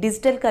currency,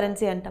 digital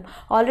currency అంటాం.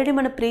 Already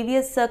మన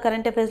previous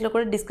current అఫైర్స్లో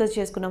కూడా discuss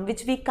చేసుకున్నాం,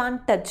 which we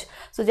can't touch.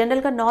 So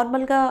జనరల్గా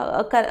నార్మల్గా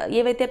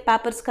ఏవైతే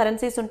papers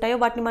currencies ఉంటాయో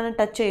వాటిని మనం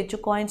టచ్ చేయొచ్చు,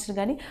 కాయిన్స్ని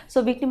కానీ. సో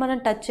వీటిని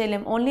మనం టచ్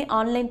చేయలేం, ఓన్లీ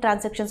ఆన్లైన్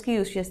ట్రాన్సాక్షన్స్కి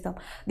యూజ్ చేస్తాం.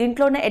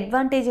 దీంట్లో ఉన్న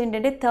అడ్వాంటేజ్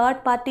ఏంటంటే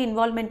థర్డ్ పార్టీ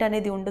ఇన్వాల్వ్మెంట్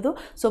అనేది ఉండదు.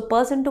 So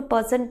person to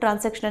person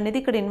transaction అనేది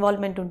ఇక్కడ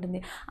ఇన్వాల్వ్మెంట్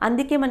ఉంటుంది.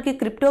 అందుకే మనకి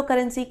క్రిప్టో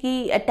కరెన్సీకి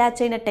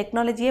అటాచ్ అయిన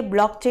టెక్నాలజీయే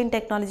బ్లాక్ చైన్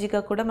టెక్నాలజీగా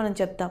కూడా మనం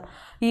చెప్తాం.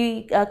 ఈ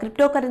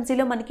క్రిప్టో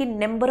కరెన్సీలో మనకి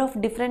number of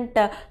different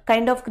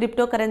kind of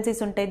crypto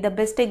currencies ఉంటాయి. ద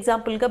బెస్ట్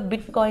ఎగ్జాంపుల్గా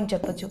బిట్ కాయిన్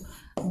చెప్పచ్చు.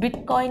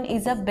 Bit coin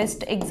is a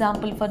best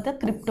example for the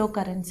crypto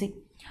currency.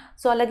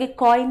 So అలాగే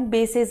కాయిన్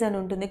బేసెస్ అని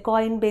ఉంటుంది.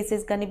 కాయిన్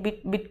బేసెస్ కానీ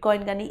బిట్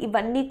కాయిన్ కానీ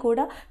ఇవన్నీ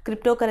కూడా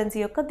క్రిప్టో కరెన్సీ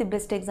యొక్క ది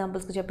బెస్ట్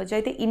ఎగ్జాంపుల్స్కి చెప్పచ్చు.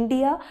 అయితే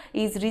India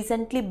is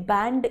recently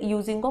banned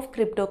using of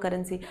crypto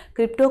currency.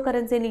 Crypto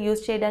కరెన్సీని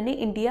యూజ్ చేయడాన్ని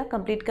ఇండియా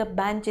కంప్లీట్గా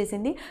బ్యాన్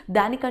చేసింది.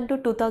 దానికంటూ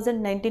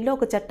 2019లో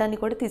ఒక చట్టాన్ని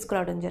కూడా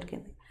తీసుకురావడం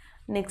జరిగింది.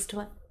 Next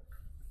one,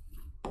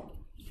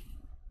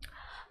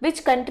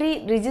 which country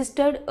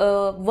registered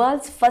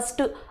world's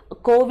first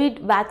Covid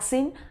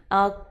vaccine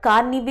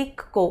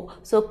కార్నివిక్ co.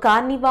 So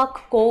కార్నివాక్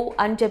కో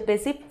అని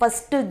చెప్పేసి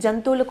ఫస్ట్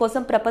జంతువుల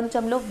కోసం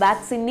ప్రపంచంలో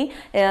వ్యాక్సిన్ని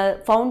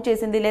ఫౌండ్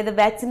చేసింది లేదా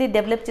వ్యాక్సిన్ని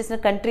డెవలప్ చేసిన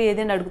కంట్రీ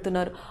ఏదైనా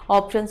అడుగుతున్నారు.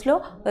 ఆప్షన్స్లో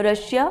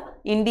Russia,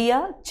 India,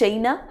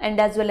 China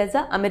and as well as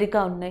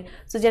America ఉన్నాయి.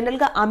 సో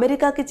జనరల్గా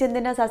అమెరికాకి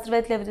చెందిన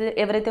శాస్త్రవేత్తలు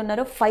ఎవరైతే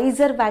ఉన్నారో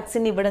ఫైజర్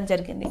వ్యాక్సిన్ ఇవ్వడం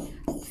జరిగింది.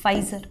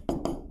 Pfizer.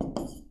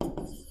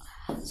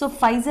 So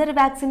Pfizer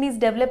vaccine is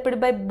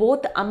developed by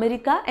both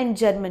America and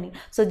Germany.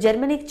 So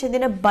జర్మనీకి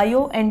చెందిన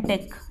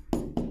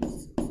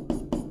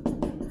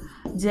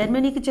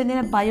జర్మనీకి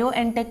చెందిన బయో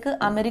అండ్ టెక్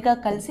అమెరికా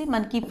కలిసి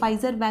మనకి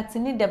ఫైజర్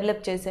వ్యాక్సిన్ని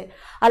డెవలప్ చేశాయి.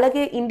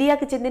 అలాగే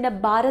ఇండియాకి చెందిన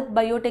భారత్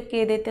బయోటెక్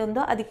ఏదైతే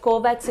ఉందో అది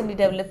కోవాక్సిన్ని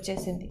డెవలప్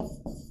చేసింది.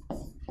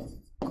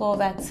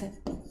 కోవాక్సిన్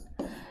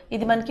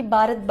ఇది మనకి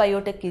భారత్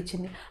బయోటెక్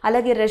ఇచ్చింది.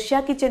 అలాగే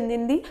రష్యాకి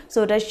చెందింది. So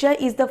Russia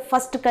is the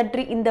first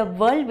country in the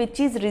world which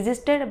is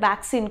registered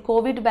vaccine,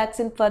 Covid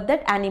vaccine for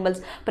that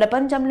animals.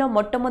 ప్రపంచంలో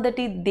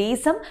మొట్టమొదటి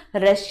దేశం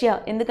రష్యా.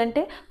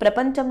 ఎందుకంటే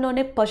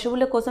ప్రపంచంలోనే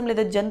పశువుల కోసం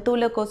లేదా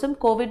జంతువుల కోసం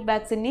కోవిడ్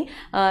వ్యాక్సిన్ని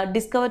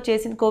డిస్కవర్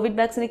చేసింది, కోవిడ్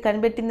వ్యాక్సిన్ని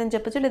కనిపెట్టిందని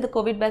చెప్పొచ్చు, లేదా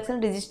కోవిడ్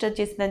వ్యాక్సిన్ రిజిస్టర్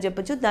చేసిందని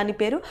చెప్పొచ్చు. దాని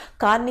పేరు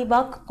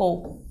కార్నివాక్ కో.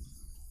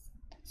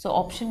 So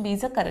option B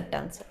is a correct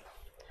answer.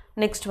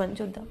 Next one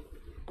చూద్దాం.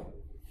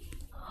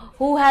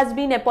 who has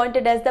been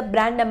appointed as the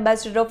brand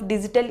ambassador of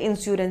digital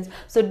insurance.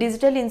 So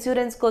digital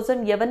insurance కోసం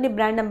ఎవరిని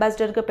బ్రాండ్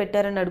అంబాసిడర్గా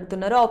పెట్టారని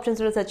అడుగుతున్నారు.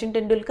 ఆప్షన్స్లో Sachin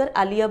Tendulkar,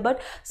 Alia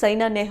Bhatt,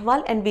 Saina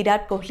Nehwal and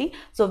Virat Kohli.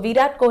 So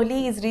Virat Kohli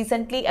is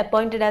recently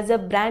appointed as a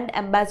brand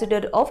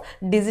ambassador of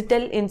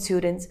digital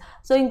insurance.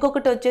 So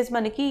ఇంకొకటి వచ్చేసి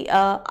మనకి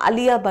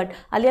అలియా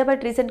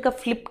భట్ రీసెంట్గా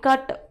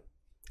ఫ్లిప్కార్ట్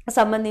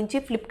సంబంధించి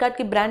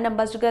ఫ్లిప్కార్ట్కి బ్రాండ్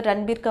అంబాసిడర్గా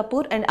రణబీర్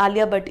కపూర్ అండ్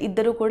ఆలియా భట్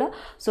ఇద్దరు కూడా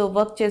సో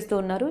వర్క్ చేస్తూ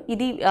ఉన్నారు.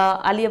 ఇది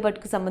ఆలియా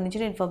భట్కి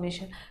సంబంధించిన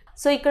ఇన్ఫర్మేషన్.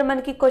 సో ఇక్కడ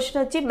మనకి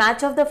క్వశ్చన్ వచ్చి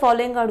మ్యాచ్ ఆఫ్ ద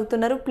ఫాలోయింగ్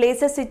అడుగుతున్నారు,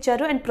 ప్లేసెస్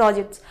ఇచ్చారు అండ్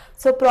ప్రాజెక్ట్స్.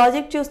 సో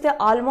ప్రాజెక్ట్ చూస్తే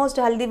ఆల్మోస్ట్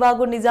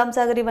హల్దీవాగు, నిజాం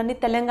సాగర్ ఇవన్నీ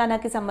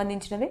తెలంగాణకి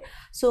సంబంధించినవి.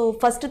 సో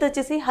ఫస్ట్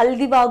వచ్చేసి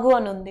హల్దీవాగు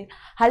అని ఉంది.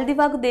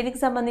 హల్దీవాగు దేనికి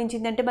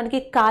సంబంధించింది అంటే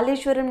మనకి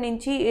కాళేశ్వరం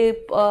నుంచి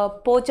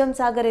పోచం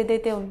సాగర్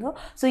ఏదైతే ఉందో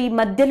సో ఈ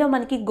మధ్యలో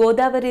మనకి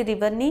గోదావరి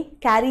రివర్ని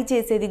క్యారీ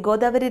చేసేది,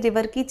 గోదావరి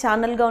రివర్కి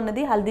ఛానల్గా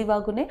ఉన్నది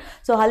హల్దీవాగునే.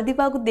 సో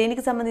హల్దీవాగు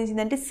దేనికి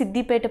సంబంధించింది అంటే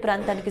సిద్దిపేట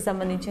ప్రాంతానికి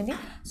సంబంధించింది.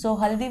 So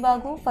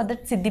Haldivagu for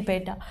that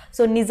Siddipet.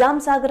 So Nizam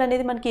Sagar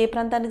అనేది మనకి ఏ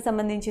ప్రాంతానికి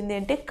సంబంధించింది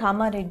అంటే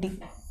కామారెడ్డి.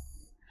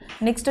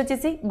 నెక్స్ట్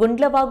వచ్చేసి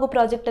గుండ్లవాగు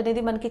ప్రాజెక్ట్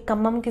అనేది మనకి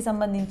ఖమ్మంకి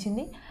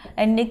సంబంధించింది.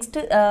 అండ్ నెక్స్ట్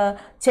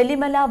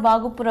చెలిమల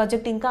వాగు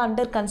ప్రాజెక్ట్ ఇంకా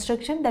under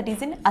construction, that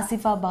is in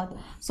Asifabad.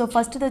 So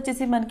first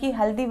వచ్చేసి మనకి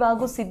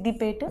హల్దీవాగు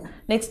సిద్దిపేట,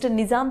 నెక్స్ట్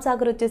నిజాం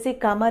సాగర్ వచ్చేసి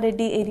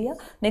Kamareddy area,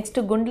 next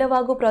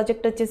Gundlavagu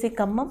project వచ్చేసి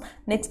ఖమ్మం,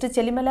 నెక్స్ట్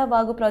చెలిమల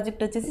వాగు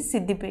ప్రాజెక్ట్ వచ్చేసి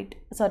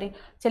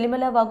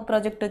చెలిమల వాగు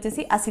ప్రాజెక్ట్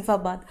వచ్చేసి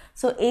Asifabad.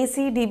 So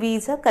ACDB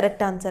is a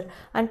correct answer.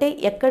 అంటే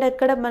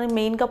ఎక్కడెక్కడ మనకి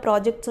మెయిన్గా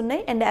ప్రాజెక్ట్స్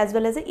ఉన్నాయి and as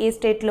well as a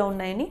స్టేట్లో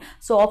ఉన్నాయని.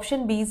 So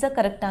option B is a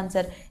correct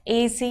answer.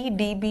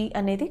 ACDB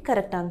అనేది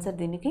కరెక్ట్ ఆన్సర్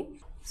దీనికి.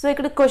 సో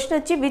ఇక్కడ క్వశ్చన్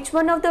వచ్చి which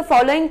one of the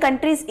following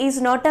countries is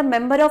not a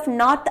member of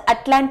north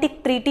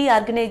Atlantic treaty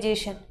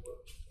organisation?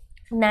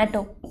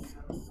 NATO.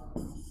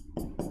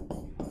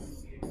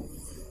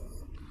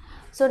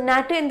 So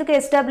NATO ఎందుకు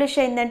establish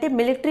అయిందంటే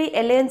military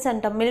alliance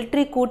అంటాం,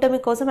 military కూటమి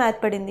కోసం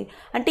ఏర్పడింది.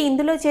 అంటే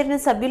ఇందులో చేరిన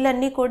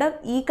సభ్యులన్నీ కూడా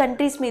ఈ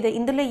కంట్రీస్ మీద,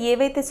 ఇందులో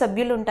ఏవైతే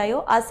సభ్యులు ఉంటాయో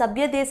ఆ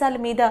సభ్య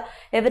దేశాల మీద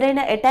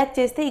ఎవరైనా అటాక్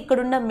చేస్తే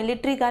ఇక్కడున్న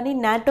మిలిటరీ కానీ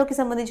నాటోకి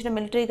సంబంధించిన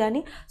మిలిటరీ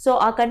కానీ సో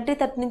ఆ కంట్రీ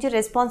తరపు నుంచి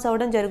రెస్పాన్స్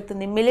అవ్వడం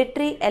జరుగుతుంది.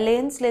 మిలిటరీ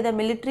అలయన్స్ లేదా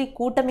మిలిటరీ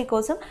కూటమి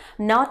కోసం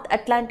నార్త్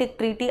అట్లాంటిక్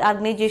ట్రీటీ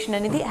ఆర్గనైజేషన్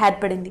అనేది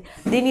ఏర్పడింది.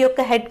 దీని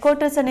యొక్క హెడ్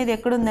క్వార్టర్స్ అనేది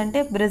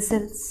ఎక్కడుందంటే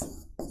బ్రసెల్స్.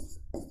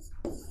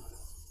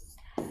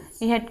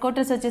 ఈ హెడ్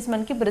క్వార్టర్స్ వచ్చేసి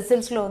మనకి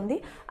బ్రసెల్స్లో ఉంది.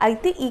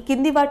 అయితే ఈ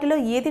కింది వాటిలో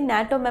ఏది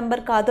నాటో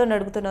మెంబర్ కాదు అని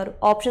అడుగుతున్నారు.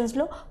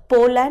 ఆప్షన్స్లో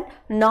Poland,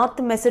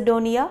 north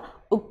Macedonia,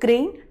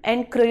 Ukraine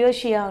and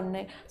Croatia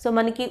ఉన్నాయి. సో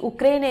మనకి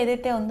ఉక్రెయిన్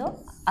ఏదైతే ఉందో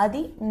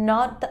అది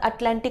నార్త్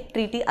అట్లాంటిక్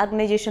ట్రీటీ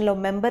ఆర్గనైజేషన్లో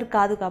మెంబర్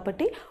కాదు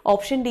కాబట్టి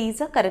option D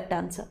is a correct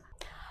answer.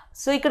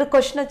 So ఇక్కడ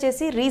క్వశ్చన్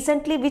వచ్చేసి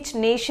recently which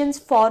nations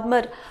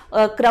farmer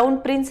crown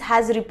prince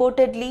has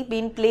reportedly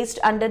been placed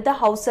under the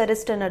house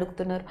arrest అని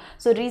అడుగుతున్నారు.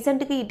 సో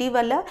రీసెంట్గా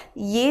ఇటీవల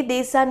ఏ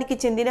దేశానికి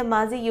చెందిన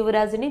మాజీ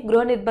యువరాజుని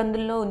గృహ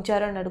నిర్బంధంలో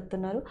ఉంచారు అని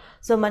అడుగుతున్నారు.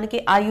 సో మనకి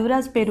ఆ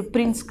యువరాజ్ పేరు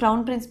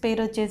క్రౌన్ ప్రిన్స్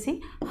పేరు వచ్చేసి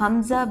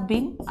Hamza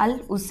bin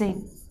Al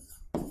Hussain.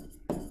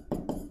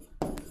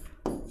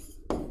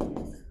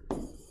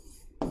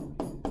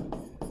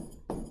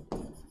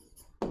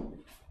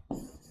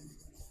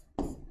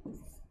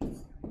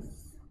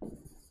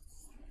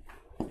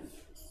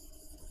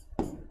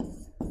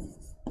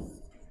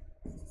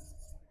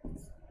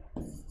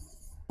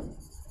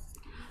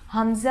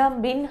 Hamza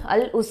bin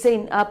Al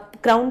Hussain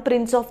crown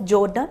prince of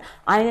Jordan.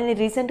 ఆయనని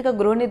రీసెంట్గా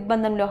గృహ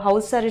నిర్బంధంలో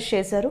హౌస్ అరెస్ట్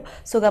చేశారు.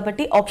 సో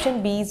కాబట్టి option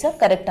B is a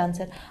correct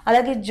answer.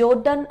 అలాగే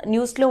జోర్డాన్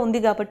న్యూస్లో ఉంది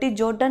కాబట్టి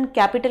జోర్డాన్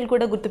క్యాపిటల్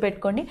కూడా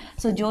గుర్తుపెట్టుకోండి.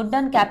 సో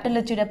జోర్డాన్ క్యాపిటల్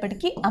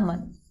వచ్చేటప్పటికి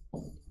Aman.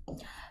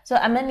 So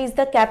Aman is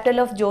the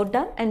capital of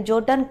Jordan and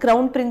Jordan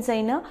crown prince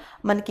అయిన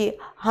మనకి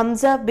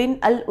హంజా బిన్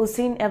అల్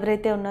హుసేన్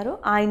ఎవరైతే ఉన్నారో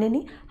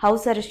ఆయనని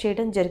హౌస్ అరెస్ట్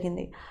చేయడం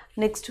జరిగింది.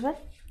 Next one,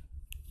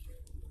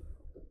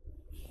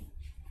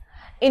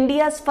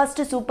 India's first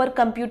super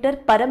computer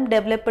పరం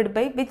developed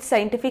by which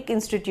scientific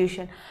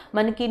institution?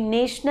 మనకి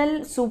national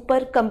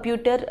super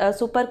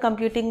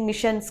computing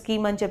machine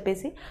scheme అని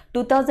చెప్పేసి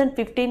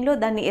 2015లో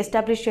దాన్ని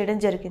ఎస్టాబ్లిష్ చేయడం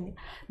జరిగింది.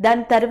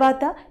 దాని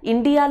తర్వాత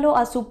ఇండియాలో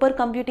ఆ సూపర్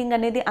కంప్యూటింగ్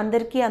అనేది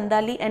అందరికీ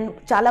అందాలి అండ్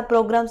చాలా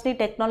ప్రోగ్రామ్స్ని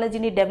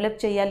టెక్నాలజీని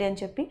డెవలప్ చేయాలి అని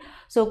చెప్పి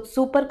సో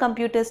సూపర్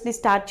కంప్యూటర్స్ని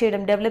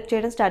డెవలప్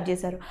చేయడం స్టార్ట్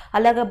చేశారు.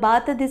 అలాగా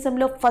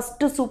భారతదేశంలో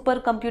ఫస్ట్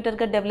సూపర్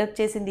కంప్యూటర్గా డెవలప్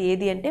చేసింది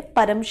ఏది అంటే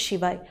పరం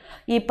శివాయ్.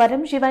 ఈ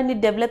పరం శివాయ్ని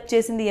డెవలప్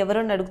చేసింది ఎవరో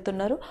అని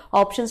అడుగుతున్నారు.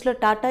 ఆప్షన్స్లో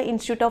Tata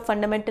institute of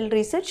fundamental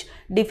research,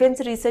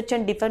 defence research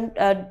and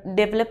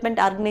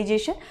development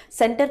organisation,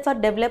 centre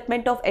for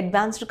development of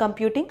advanced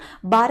computing,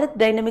 Bharat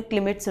dynamic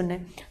limits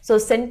ఉన్నాయి. So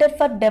centre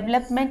for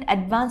development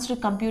advanced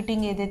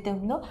computing ఏదైతే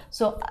ఉందో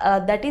so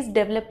that is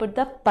developed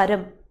the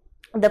పరం.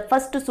 ద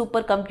ఫస్ట్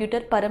సూపర్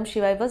కంప్యూటర్ పరం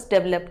Shivay was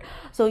developed.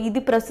 So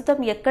ఇది ప్రస్తుతం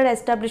ఎక్కడ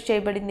establish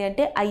చేయబడింది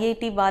అంటే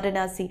IIT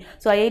Varanasi.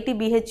 So IIT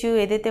BHU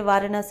ఏదైతే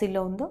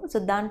వారణాసిలో ఉందో సో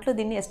దాంట్లో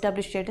దీన్ని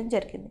ఎస్టాబ్లిష్ చేయడం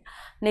జరిగింది.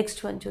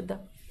 నెక్స్ట్ వన్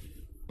చూద్దాం.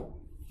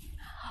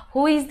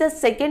 Who is the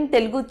second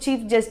Telugu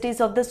chief justice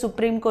of the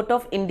supreme court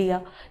of India?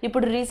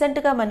 ఇప్పుడు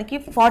రీసెంట్గా మనకి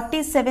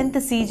 47th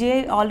CJI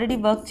ఆల్రెడీ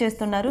వర్క్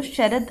చేస్తున్నారు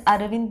శరద్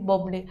అరవింద్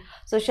బొబ్డే.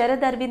 సో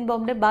శరద్ అరవింద్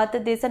బొబ్డే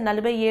భారతదేశ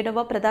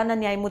 47వ ప్రధాన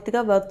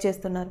న్యాయమూర్తిగా వర్క్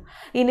చేస్తున్నారు.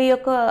 ఈయన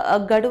యొక్క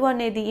గడువు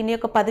అనేది, ఈయన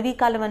యొక్క పదవీ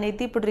కాలం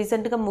అనేది ఇప్పుడు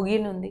రీసెంట్గా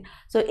ముగియనుంది.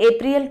 సో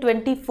April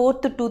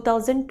 24th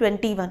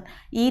 2021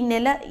 ఈ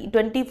నెల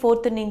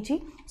 24th నుంచి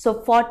so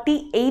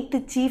 48th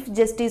chief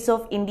justice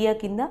of India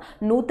కింద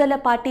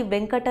నూతలపాటి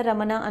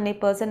వెంకటరమణ అనే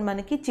పర్సన్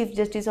మనకి చీఫ్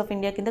జస్టిస్ ఆఫ్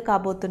ఇండియా కింద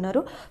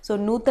కాబోతున్నారు. సో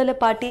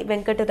నూతలపాటి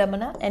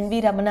వెంకటరమణ, ఎన్వి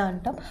రమణ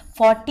అంటాం,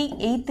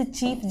 48th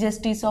chief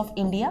justice of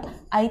India.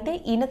 అయితే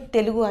ఈయన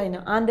తెలుగు, ఆయన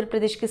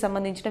ఆంధ్రప్రదేశ్కి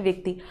సంబంధించిన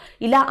వ్యక్తి.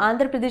 ఇలా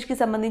ఆంధ్రప్రదేశ్కి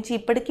సంబంధించి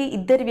ఇప్పటికీ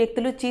 2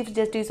 వ్యక్తులు చీఫ్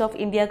జస్టిస్ ఆఫ్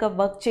ఇండియాగా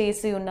వర్క్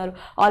చేసి ఉన్నారు.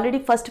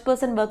 ఆల్రెడీ ఫస్ట్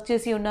పర్సన్ వర్క్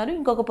చేసి ఉన్నారు,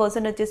 ఇంకొక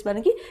పర్సన్ వచ్చేసి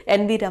మనకి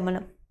N V Ramana.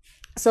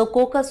 So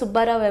cocoa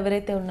Subbarao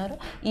ఎవరైతే ఉన్నారో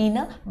ఈయన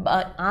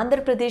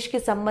ఆంధ్రప్రదేశ్కి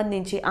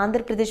సంబంధించి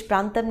ఆంధ్రప్రదేశ్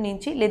ప్రాంతం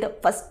నుంచి లేదా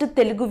ఫస్ట్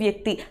తెలుగు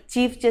వ్యక్తి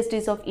చీఫ్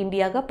జస్టిస్ ఆఫ్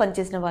ఇండియాగా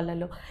పనిచేసిన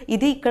వాళ్ళలో.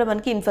 ఇది ఇక్కడ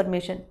మనకి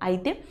ఇన్ఫర్మేషన్.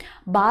 అయితే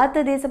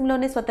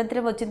భారతదేశంలోనే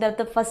స్వతంత్రం వచ్చిన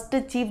తర్వాత first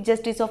chief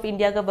justice of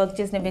ఇండియాగా work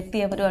చేసిన వ్యక్తి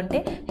ఎవరు అంటే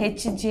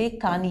హెచ్జే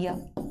కానియా.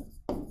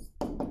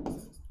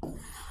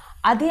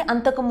 అదే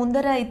అంతకు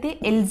ముందర అయితే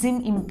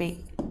ఎల్జిమ్ ఇంపే.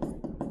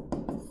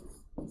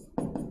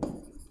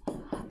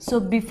 So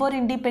before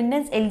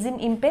independence Elzim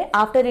Impe,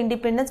 after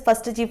independence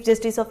first chief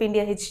justice of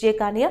India H.J.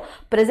 Kania,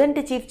 present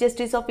chief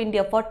justice of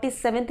India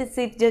 47th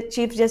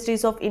chief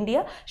justice of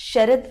India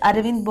Sharad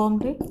Arvind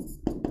Bomre,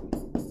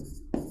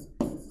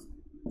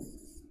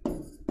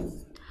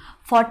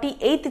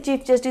 48th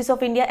chief justice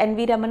of India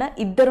N V Ramana.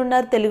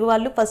 ఇద్దరున్నారు తెలుగు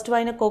వాళ్ళు. First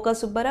ఆయన cocoa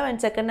Subbarao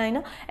and second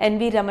ఆయన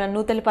N V Ramana,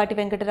 Nuthalapati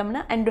Venkataramana.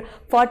 And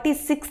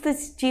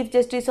 46th chief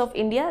justice of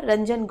India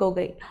Ranjan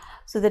Gogoi.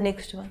 So the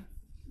next one,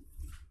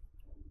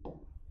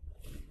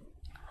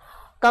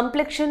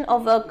 completion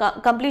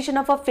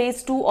of a phase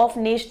 2 of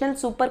national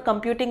super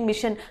computing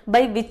mission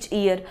by which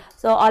year?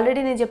 So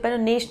already నేను చెప్పాను,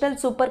 national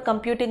super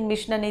computing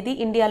machine అనేది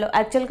ఇండియాలో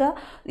యాక్చువల్గా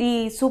ఈ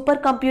super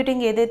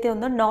computing ఏదైతే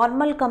ఉందో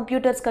normal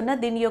computers కన్నా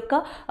దీని యొక్క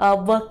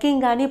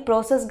వర్కింగ్ కానీ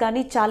ప్రాసెస్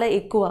కానీ చాలా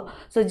ఎక్కువ.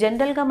 సో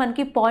జనరల్గా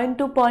మనకి పాయింట్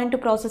టు పాయింట్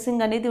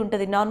ప్రాసెసింగ్ అనేది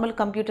ఉంటుంది నార్మల్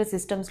కంప్యూటర్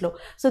సిస్టమ్స్లో.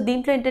 సో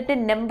దీంట్లో ఏంటంటే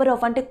నెంబర్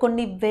ఆఫ్ అంటే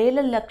కొన్ని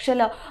వేల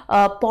లక్షల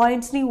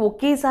పాయింట్స్ని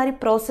ఒకేసారి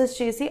ప్రాసెస్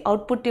చేసి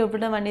అవుట్పుట్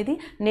ఇవ్వడం అనేది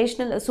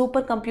నేషనల్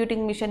సూపర్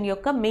కంప్యూటింగ్ మిషన్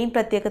యొక్క మెయిన్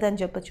ప్రత్యేకత అని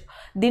చెప్పొచ్చు.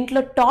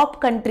 దీంట్లో టాప్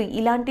కంట్రీ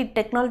ఇలాంటి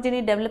టెక్నాలజీని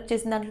డెవలప్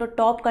చేసిన దాంట్లో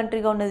టాప్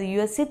కంట్రీగా ఉన్నది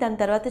యుఎస్ఏ, దాని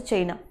తర్వాత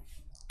China.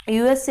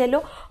 యుఎస్ఏలో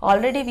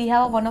already we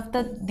have one of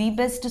the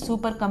best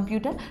super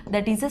computer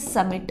that is a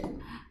summit.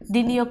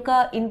 దీని యొక్క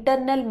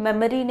ఇంటర్నల్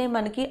మెమరీనే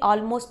మనకి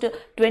ఆల్మోస్ట్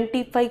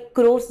 25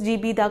 crores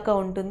GB దాకా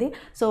ఉంటుంది.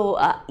 సో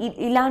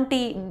ఇలాంటి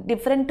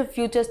డిఫరెంట్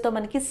ఫ్యూచర్స్తో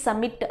మనకి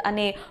సమిట్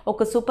అనే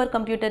ఒక సూపర్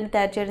కంప్యూటర్ని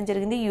తయారు చేయడం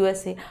జరిగింది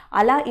యుఎస్ఏ.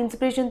 అలా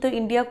ఇన్స్పిరేషన్తో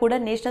ఇండియా కూడా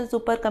నేషనల్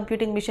సూపర్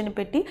కంప్యూటింగ్ మిషన్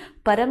పెట్టి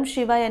పరం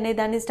శివాయ్ అనే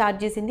దాన్ని స్టార్ట్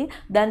చేసింది.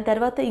 దాని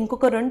తర్వాత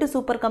ఇంకొక 2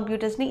 సూపర్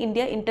కంప్యూటర్స్ని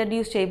ఇండియా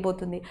ఇంట్రడ్యూస్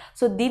చేయబోతుంది.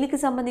 సో దీనికి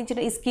సంబంధించిన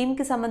ఈ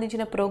స్కీమ్కి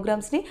సంబంధించిన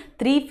ప్రోగ్రామ్స్ని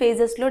 3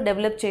 phases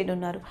డెవలప్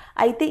చేయనున్నారు.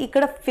 అయితే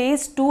ఇక్కడ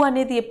phase 2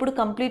 అనేది ఎప్పుడు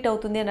కంప్లీట్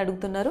అవుతుంది అని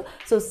అడుగుతున్నారు.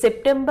 సో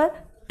సెప్టెంబర్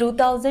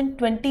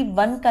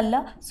 2021 కల్లా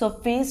సో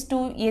phase 2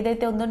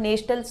 ఏదైతే ఉందో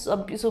national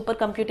super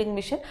computing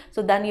machine, so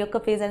దాని యొక్క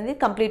ఫేజ్ అనేది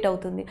కంప్లీట్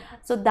అవుతుంది.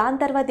 సో దాని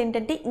తర్వాత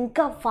ఏంటంటే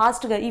ఇంకా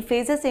ఫాస్ట్గా ఈ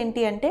ఫేజెస్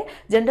ఏంటి అంటే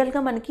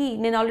జనరల్గా మనకి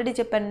నేను ఆల్రెడీ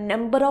చెప్పాను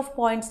నెంబర్ ఆఫ్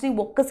పాయింట్స్ని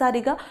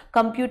ఒక్కసారిగా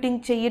కంప్యూటింగ్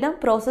చేయడం,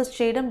 ప్రాసెస్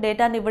చేయడం,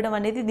 డేటాని ఇవ్వడం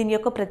అనేది దీని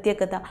యొక్క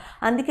ప్రత్యేకత.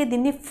 అందుకే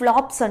దీన్ని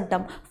ఫ్లాప్స్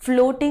అంటాం,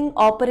 floating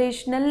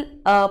operational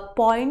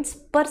points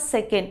per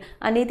second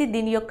అనేది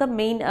దీని యొక్క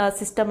మెయిన్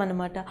సిస్టమ్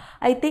అనమాట.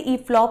 అయితే ఈ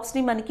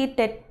ఫ్లాప్స్ని మనకి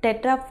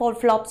టెట్రా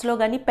ఫ్లాప్స్లో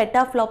కానీ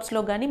పెటా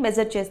ఫ్లాప్స్లో కానీ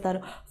మెజర్ చేస్తారు.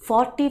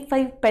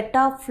 45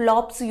 పెటా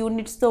ఫ్లాప్స్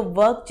యూనిట్స్తో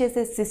వర్క్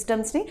చేసే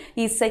సిస్టమ్స్ని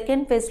ఈ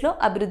సెకండ్ ఫేజ్లో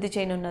అభివృద్ధి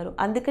చేయనున్నారు.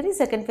 అందుకని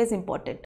సెకండ్ ఫేజ్ ఇంపార్టెంట్.